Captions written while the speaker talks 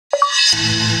Hey,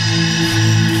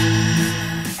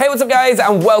 what's up guys,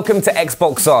 and welcome to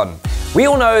Xbox On. We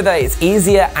all know that it's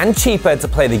easier and cheaper to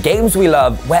play the games we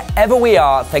love wherever we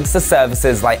are thanks to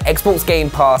services like Xbox Game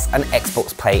Pass and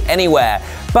Xbox Play Anywhere.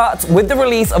 But with the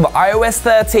release of iOS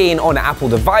 13 on Apple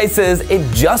devices, it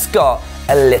just got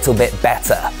a little bit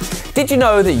better. Did you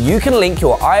know that you can link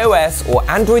your iOS or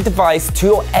Android device to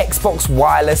your Xbox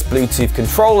wireless Bluetooth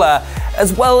controller?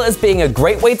 As well as being a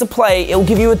great way to play, it'll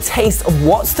give you a taste of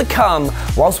what's to come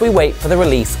whilst we wait for the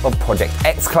release of Project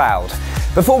xCloud.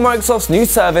 Before Microsoft's new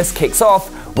service kicks off,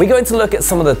 we're going to look at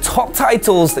some of the top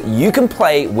titles that you can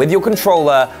play with your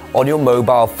controller on your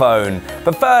mobile phone.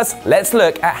 But first, let's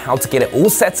look at how to get it all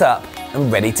set up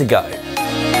and ready to go.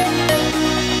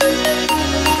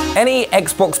 Any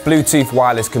Xbox Bluetooth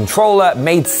wireless controller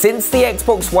made since the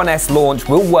Xbox One S launch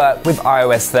will work with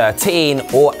iOS 13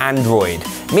 or Android,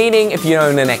 meaning if you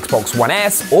own an Xbox One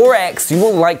S or X, you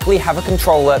will likely have a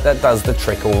controller that does the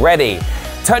trick already.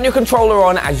 Turn your controller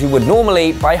on as you would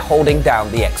normally by holding down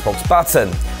the Xbox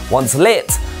button. Once lit,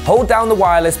 hold down the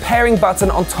wireless pairing button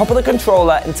on top of the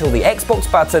controller until the Xbox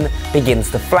button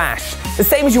begins to flash, the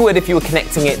same as you would if you were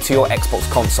connecting it to your Xbox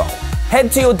console. Head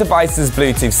to your device's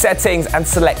Bluetooth settings and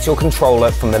select your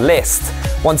controller from the list.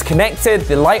 Once connected,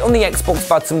 the light on the Xbox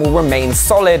button will remain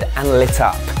solid and lit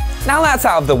up. Now that's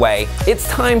out of the way, it's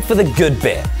time for the good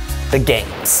bit, the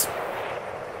games.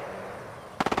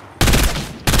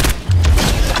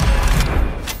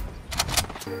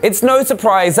 It's no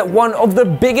surprise that one of the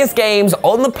biggest games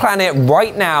on the planet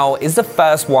right now is the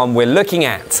first one we're looking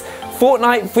at.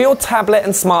 Fortnite for your tablet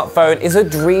and smartphone is a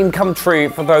dream come true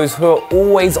for those who are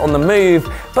always on the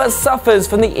move, but suffers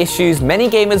from the issues many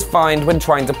gamers find when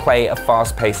trying to play a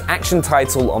fast-paced action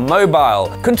title on mobile.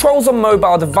 Controls on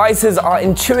mobile devices are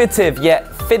intuitive yet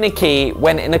finicky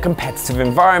when in a competitive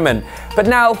environment. But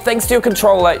now, thanks to your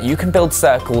controller, you can build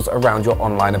circles around your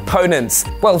online opponents.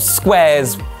 Well,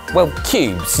 squares, well,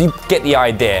 cubes, you get the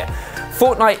idea.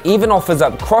 Fortnite even offers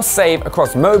up cross-save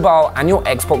across mobile and your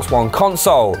Xbox One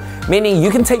console, meaning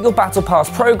you can take your Battle Pass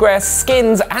progress,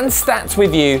 skins, and stats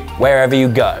with you wherever you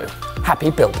go. Happy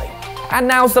building. And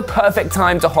now's the perfect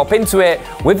time to hop into it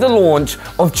with the launch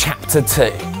of Chapter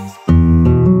 2.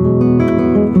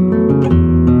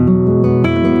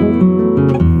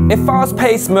 If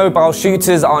fast-paced mobile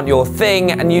shooters aren't your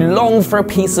thing and you long for a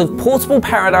piece of portable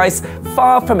paradise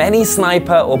far from any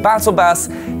sniper or battle bus,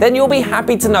 then you'll be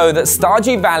happy to know that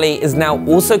Stardew Valley is now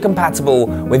also compatible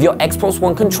with your Xbox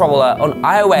One controller on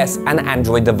iOS and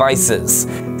Android devices.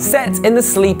 Set in the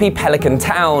sleepy Pelican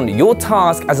town, your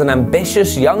task as an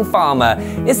ambitious young farmer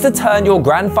is to turn your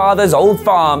grandfather's old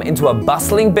farm into a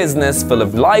bustling business full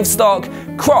of livestock,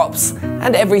 crops,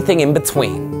 and everything in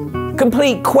between.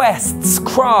 Complete quests,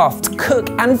 craft, cook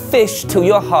and fish till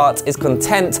your heart is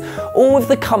content, all with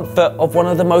the comfort of one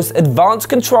of the most advanced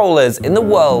controllers in the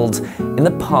world in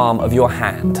the palm of your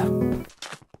hand.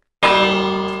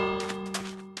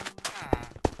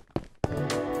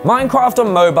 Minecraft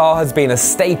on mobile has been a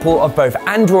staple of both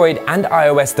Android and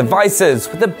iOS devices,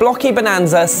 with the blocky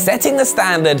bonanza setting the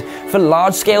standard for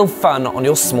large-scale fun on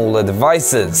your smaller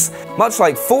devices. Much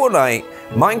like Fortnite,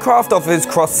 Minecraft offers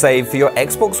cross-save for your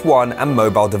Xbox One and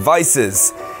mobile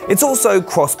devices. It's also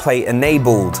cross-play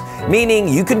enabled, meaning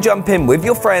you can jump in with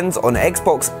your friends on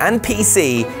Xbox and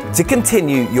PC to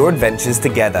continue your adventures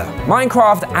together.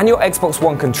 Minecraft and your Xbox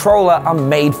One controller are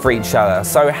made for each other,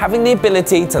 so having the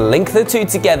ability to link the two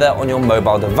together on your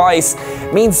mobile device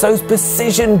means those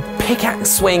precision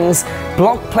pickaxe swings,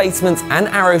 block placements and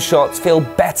arrow shots feel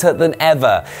better than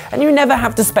ever, and you never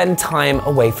have to spend time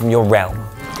away from your realm.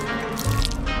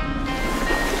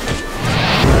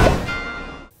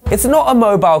 It's not a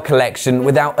mobile collection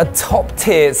without a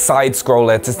top-tier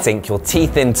side-scroller to sink your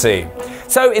teeth into.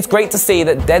 So it's great to see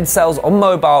that Dead Cells on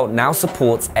mobile now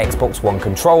supports Xbox One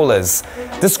controllers.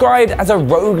 Described as a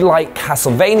roguelike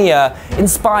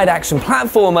Castlevania-inspired action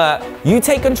platformer, you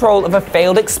take control of a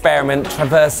failed experiment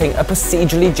traversing a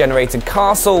procedurally generated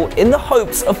castle in the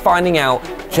hopes of finding out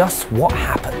just what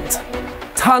happened.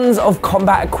 Tons of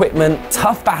combat equipment,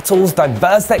 tough battles,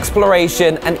 diverse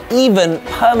exploration, and even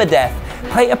permadeath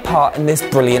play a part in this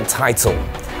brilliant title.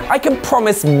 I can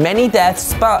promise many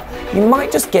deaths, but you might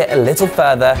just get a little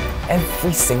further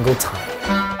every single time.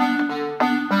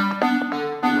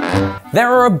 There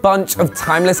are a bunch of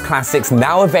timeless classics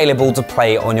now available to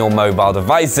play on your mobile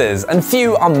devices, and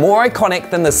few are more iconic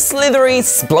than the slithery,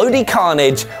 splody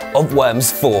carnage of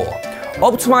Worms 4.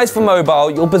 Optimized for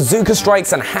mobile, your bazooka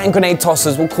strikes and hand grenade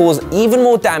tossers will cause even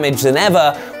more damage than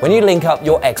ever when you link up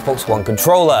your Xbox One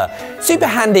controller. Super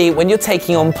handy when you're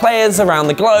taking on players around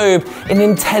the globe in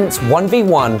intense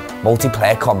 1v1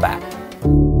 multiplayer combat.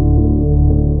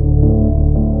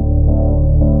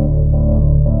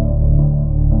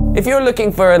 If you're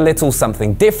looking for a little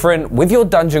something different with your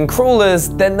dungeon crawlers,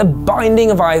 then The Binding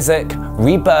of Isaac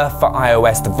Rebirth for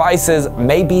iOS devices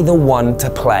may be the one to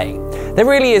play. There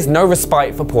really is no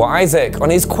respite for poor Isaac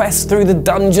on his quest through the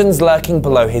dungeons lurking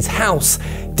below his house,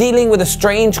 dealing with the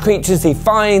strange creatures he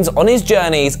finds on his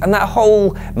journeys and that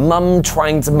whole mum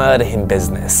trying to murder him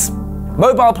business.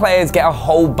 Mobile players get a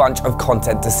whole bunch of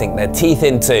content to sink their teeth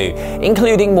into,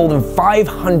 including more than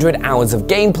 500 hours of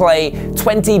gameplay,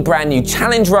 20 brand new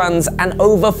challenge runs, and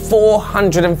over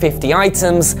 450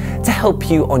 items to help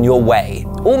you on your way.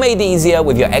 All made easier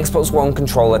with your Xbox One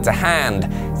controller to hand.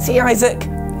 See, Isaac?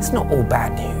 It's not all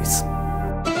bad news.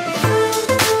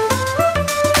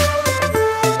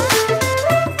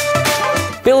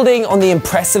 Building on the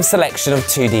impressive selection of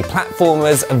 2D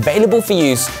platformers available for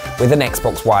use with an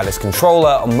Xbox wireless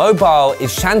controller on mobile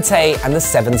is Shantae and the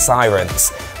Seven Sirens,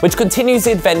 which continues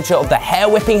the adventure of the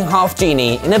hair-whipping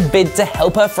half-genie in a bid to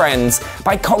help her friends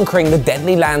by conquering the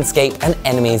deadly landscape and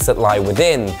enemies that lie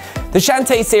within. The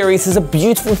Shantae series has a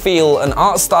beautiful feel and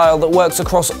art style that works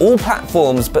across all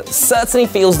platforms, but certainly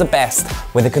feels the best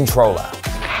with a controller.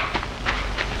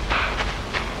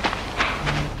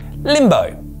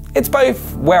 Limbo. It's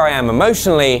both where I am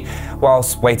emotionally,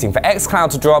 whilst waiting for xCloud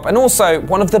to drop, and also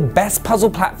one of the best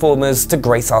puzzle platformers to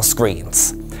grace our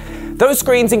screens. Those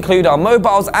screens include our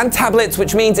mobiles and tablets,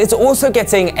 which means it's also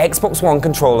getting Xbox One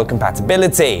controller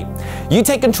compatibility. You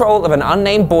take control of an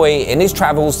unnamed boy in his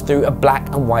travels through a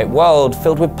black and white world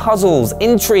filled with puzzles,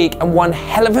 intrigue, and one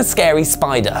hell of a scary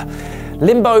spider.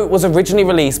 Limbo was originally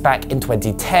released back in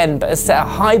 2010, but has set a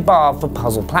high bar for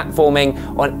puzzle platforming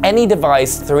on any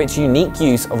device through its unique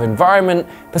use of environment,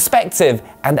 perspective,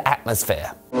 and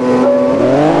atmosphere.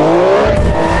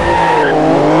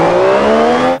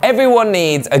 Everyone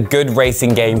needs a good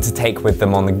racing game to take with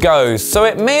them on the go, so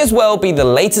it may as well be the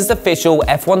latest official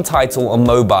F1 title on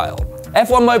mobile.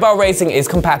 F1 Mobile Racing is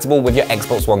compatible with your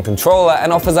Xbox One controller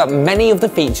and offers up many of the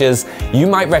features you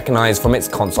might recognize from its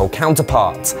console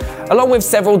counterpart, along with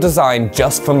several designed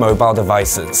just for mobile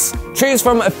devices. Choose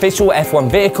from official F1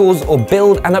 vehicles or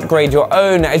build and upgrade your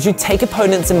own as you take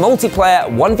opponents in multiplayer,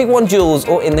 1v1 duels,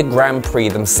 or in the Grand Prix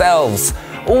themselves,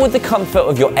 all with the comfort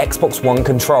of your Xbox One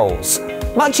controls.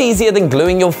 Much easier than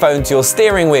gluing your phone to your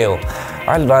steering wheel.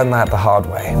 I learned that the hard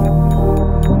way.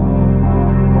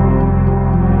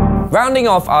 Rounding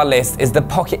off our list is the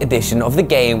Pocket Edition of the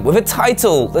game with a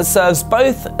title that serves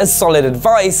both as solid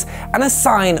advice and a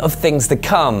sign of things to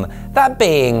come, that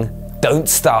being Don't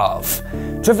Starve.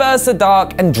 Traverse the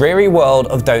dark and dreary world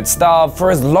of Don't Starve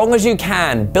for as long as you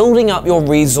can, building up your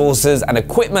resources and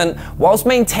equipment whilst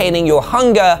maintaining your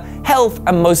hunger, health,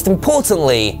 and most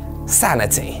importantly,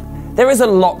 sanity. There is a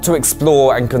lot to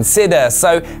explore and consider,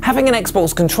 so having an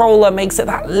Xbox controller makes it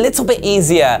that little bit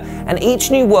easier, and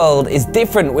each new world is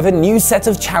different with a new set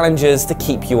of challenges to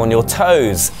keep you on your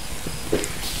toes.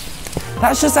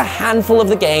 That's just a handful of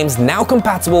the games now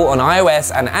compatible on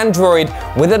iOS and Android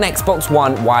with an Xbox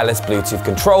One wireless Bluetooth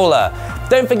controller.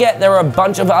 Don't forget there are a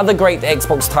bunch of other great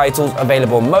Xbox titles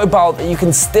available on mobile that you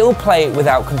can still play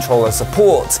without controller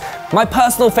support. My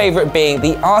personal favorite being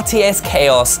the RTS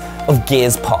chaos of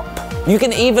Gears Pop. You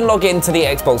can even log into the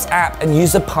Xbox app and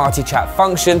use the party chat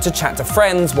function to chat to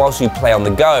friends whilst you play on the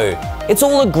go. It's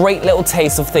all a great little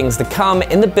taste of things to come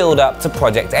in the build-up to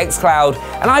Project xCloud,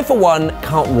 and I for one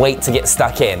can't wait to get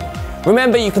stuck in.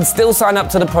 Remember, you can still sign up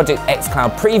to the Project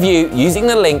xCloud preview using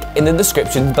the link in the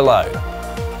description below.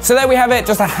 So there we have it,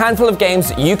 just a handful of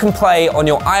games you can play on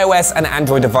your iOS and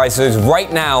Android devices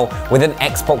right now with an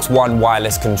Xbox One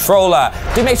wireless controller.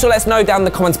 Do make sure to let us know down in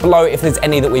the comments below if there's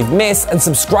any that we've missed, and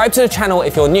subscribe to the channel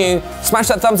if you're new. Smash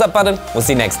that thumbs up button. We'll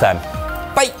see you next time.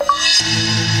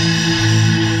 Bye!